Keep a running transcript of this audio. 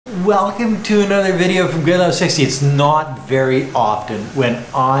Welcome to another video from Gweilo 60. It's not very often when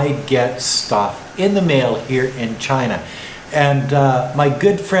I get stuff in the mail here in China. And my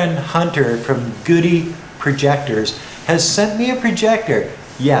good friend Hunter from GooDee Projectors has sent me a projector.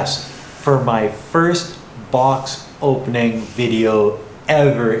 Yes, for my first box opening video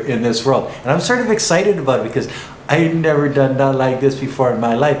ever in this world. And I'm sort of excited about it because I've never done nothing like this before in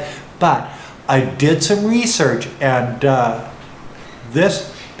my life. But I did some research, and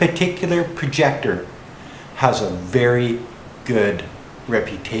this particular projector has a very good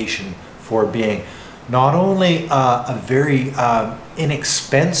reputation for being not only a very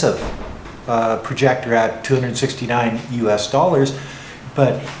inexpensive projector at $269 US,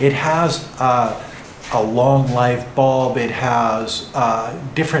 but it has a long life bulb. It has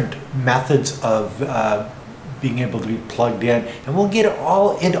different methods of being able to be plugged in, and we'll get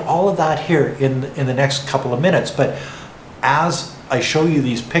all into all of that here in the next couple of minutes. But as I show you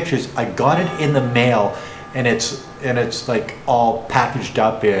these pictures, I got it in the mail, and it's like all packaged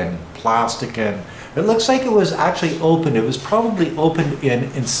up in plastic, and it looks like it was actually opened. It was probably opened in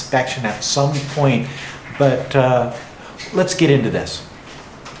inspection at some point, but let's get into this.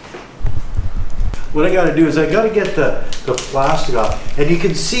 What I got to do is I got to get the plastic off, and you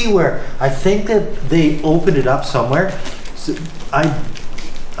can see where I think that they opened it up somewhere. So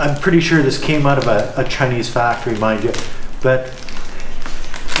I'm pretty sure this came out of a Chinese factory, mind you, but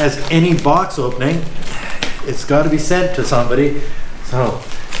as any box opening, it's got to be sent to somebody. So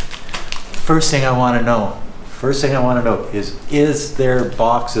first thing I want to know is their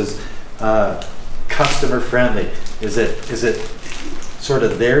boxes customer friendly? Is it sort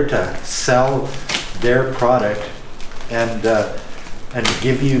of there to sell their product and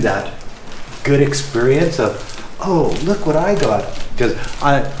give you that good experience of, oh, look what I got? Because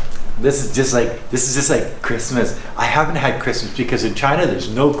this is just like Christmas. I haven't had Christmas because in China there's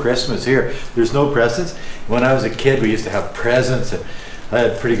no Christmas here. There's no presents. When I was a kid, we used to have presents, and I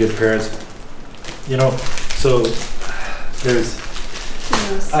had pretty good parents, you know. So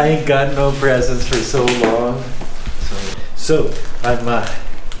I ain't got no presents for so long. So I'm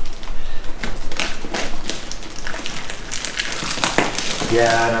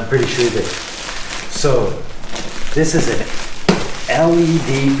yeah, and I'm pretty sure that. So this is an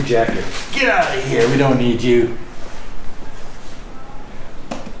LED projector. Get out of here, we don't need you.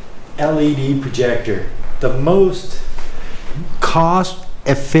 LED projector. The most cost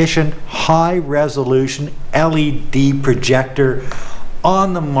efficient, high resolution LED projector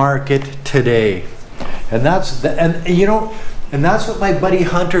on the market today. And that's what my buddy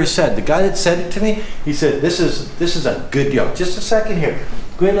Hunter said. The guy that sent it to me, he said, this is a good deal. Just a second here.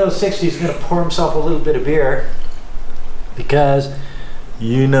 Gweilo 60 is going to pour himself a little bit of beer, because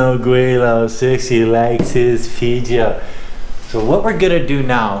you know Gweilo 60 likes his Fiji. So what we're going to do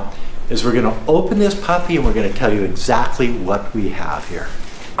now is we're going to open this puppy, and we're going to tell you exactly what we have here.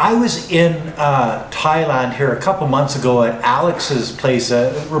 I was in Thailand here a couple months ago at Alex's place,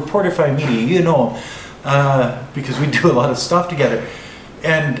 a reporter from media, you know him, because we do a lot of stuff together.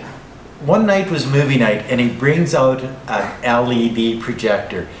 And one night was movie night, and he brings out an LED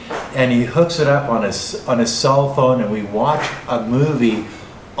projector, and he hooks it up on his cell phone, and we watch a movie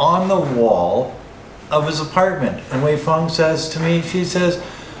on the wall of his apartment. And Weifang says to me, she says,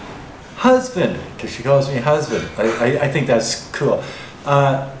 husband, because she calls me husband. I think that's cool.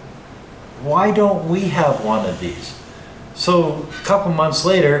 Why don't we have one of these? So a couple months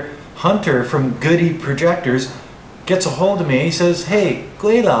later, Hunter from GooDee Projectors gets a hold of me. He says, hey,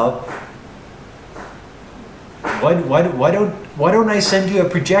 Gweilo, why don't I send you a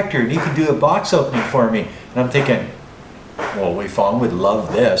projector and you can do a box opening for me? And I'm thinking, well, Weifang would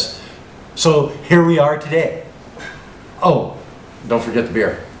love this. So here we are today. Oh, don't forget the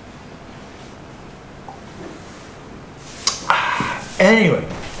beer. Anyway,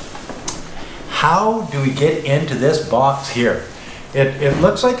 how do we get into this box here? It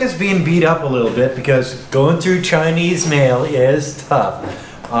looks like it's being beat up a little bit because going through Chinese mail is tough.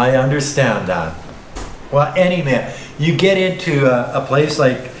 I understand that. Well, anyway, you get into a place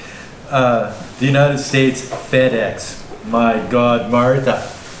like the United States FedEx. My God, Martha,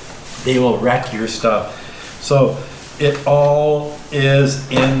 they will wreck your stuff. So it all is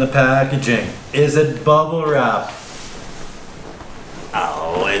in the packaging. Is it bubble wrapped?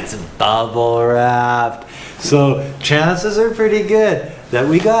 Oh, it's bubble wrapped. So chances are pretty good that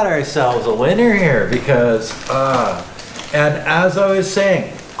we got ourselves a winner here, because and as I was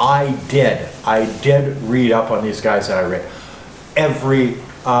saying, I did read up on these guys, and I read every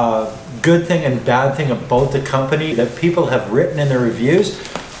good thing and bad thing about the company that people have written in the reviews,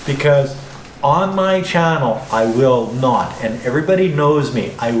 because on my channel, I will not, and everybody knows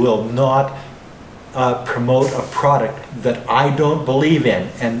me, I will not promote a product that I don't believe in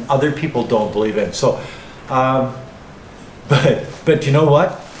and other people don't believe in. So, but you know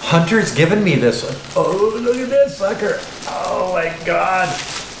what? Hunter's given me this one. Oh, look at this sucker. Oh my God.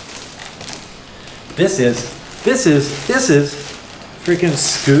 This is freaking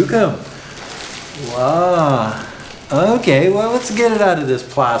skookum. Wow. Okay, well, let's get it out of this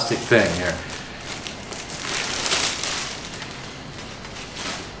plastic thing here.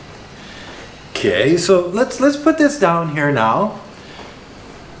 Okay, so let's put this down here now.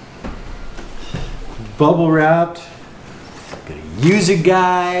 Bubble wrapped. Got a user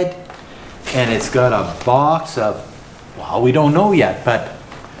guide, and it's got a box of, well, we don't know yet, but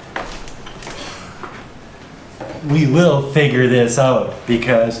we will figure this out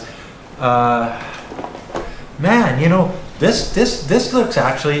because, man, you know, this looks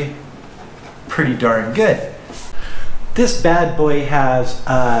actually pretty darn good. This bad boy has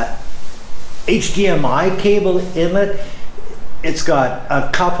HDMI cable inlet. It's got a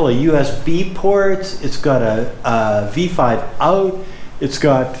couple of USB ports. It's got a V5 out. It's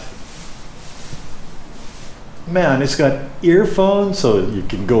got, man, it's got earphones so you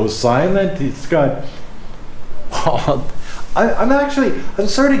can go silent. It's got, oh, I'm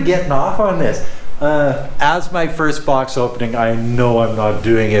sort of getting off on this. As my first box opening, I know I'm not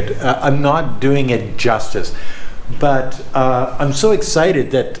doing it. I'm not doing it justice. But I'm so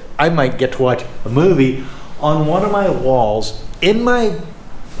excited that I might get to watch a movie on one of my walls in my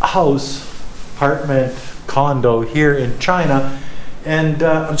house, apartment, condo here in China. And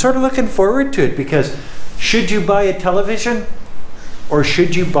I'm sort of looking forward to it because should you buy a television or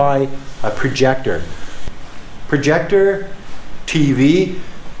should you buy a projector? Projector, TV,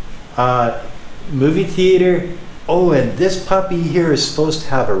 movie theater. Oh, and this puppy here is supposed to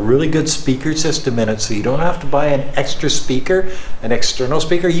have a really good speaker system in it, so you don't have to buy an extra speaker, an external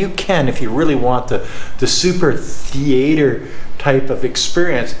speaker. You can if you really want the super theater type of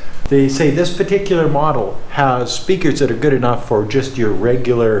experience. They say this particular model has speakers that are good enough for just your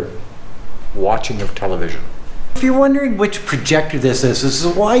regular watching of television. If you're wondering which projector this is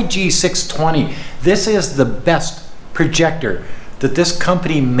a YG620. This is the best projector that this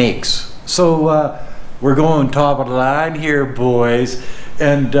company makes. So we're going top of the line here, boys.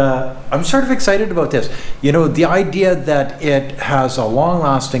 And I'm sort of excited about this. You know, the idea that it has a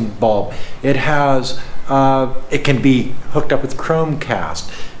long-lasting bulb. It has, it can be hooked up with Chromecast.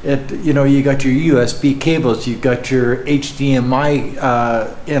 You know, you got your USB cables, you got your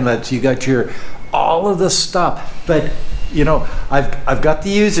HDMI inlets, you got your all of this stuff. But you know, I've got the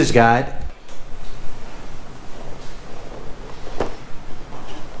user's guide.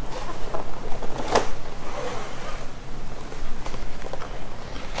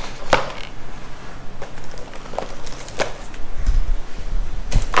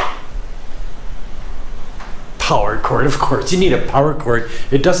 Power cord, of course. You need a power cord.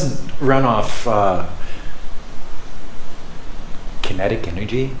 It doesn't run off kinetic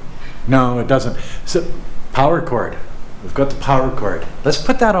energy. No, it doesn't. So, power cord. We've got the power cord. Let's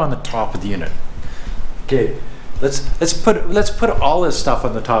put that on the top of the unit. Okay, let's put all this stuff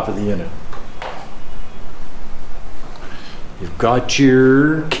on the top of the unit. You've got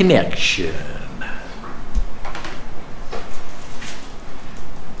your connection.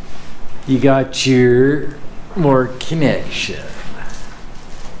 You got your more connection.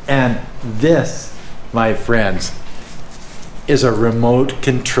 And this, my friends, is a remote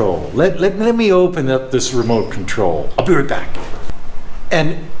control. Let me open up this remote control. I'll be right back.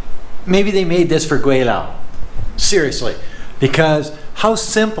 And maybe they made this for Gweilo. Seriously. Because how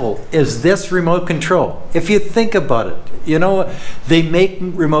simple is this remote control? If you think about it, you know, they make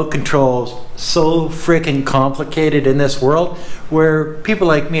remote controls so freaking complicated in this world where people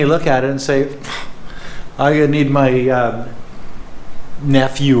like me look at it and say, I need my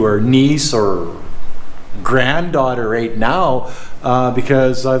nephew or niece or granddaughter right now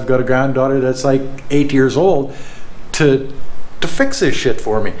because I've got a granddaughter that's like 8 years old to fix this shit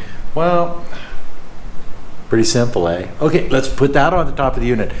for me. Well, pretty simple, eh? Okay, let's put that on the top of the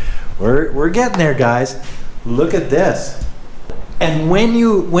unit. We're getting there, guys. Look at this. And when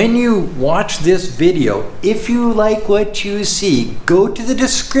you watch this video, if you like what you see, go to the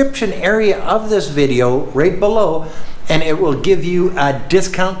description area of this video right below, and it will give you a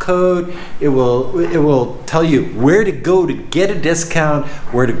discount code. It will tell you where to go to get a discount,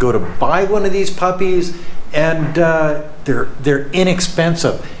 where to go to buy one of these puppies, and they're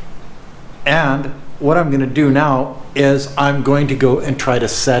inexpensive. And what I'm going to do now is I'm going to go and try to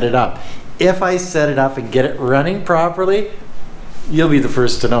set it up. If I set it up and get it running properly, you'll be the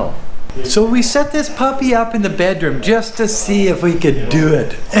first to know. So we set this puppy up in the bedroom just to see if we could do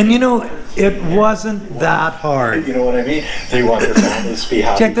it. And you know, it wasn't that hard. You know what I mean? They want their families to be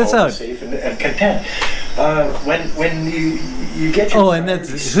happy, check this out. Safe and content. When you get your and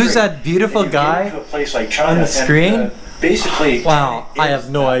that's, who's that beautiful guy to a place like China, on the screen? And, basically, wow, I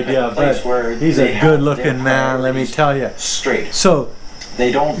have no idea, but he's a good-looking man, let me tell you. Straight. So,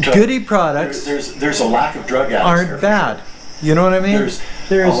 they don't. GooDee products there's a lack of drug addicts. Aren't bad. You know what I mean? There's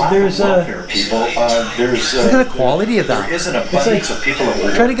people. There's look at the quality of that. There is an abundance of people that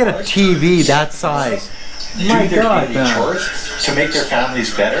will try to get a TV that size. My God, man. Chores to make their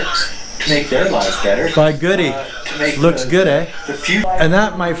families better, to make their lives better. By GooDee. Looks good, eh? And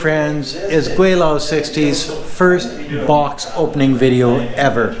that, my friends, is Gweilo 60's first box opening video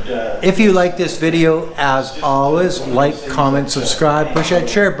ever. If you like this video, as always, like, comment, subscribe, push that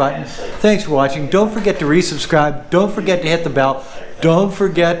share button. Thanks for watching. Don't forget to resubscribe. Don't forget to hit the bell. Don't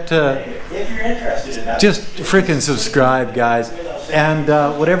forget to just freaking subscribe, guys. And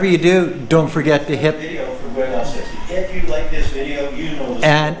whatever you do, don't forget to hit. If you like this video, you know the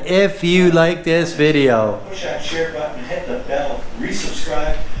and if you like this video, push that share button, hit the bell,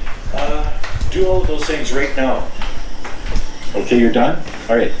 resubscribe, do all of those things right now. Okay, you're done?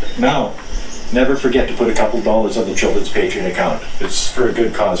 All right, now, never forget to put a couple dollars on the children's Patreon account. It's for a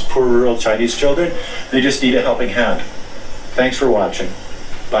good cause. Poor rural Chinese children, they just need a helping hand. Thanks for watching.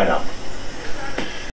 Bye now.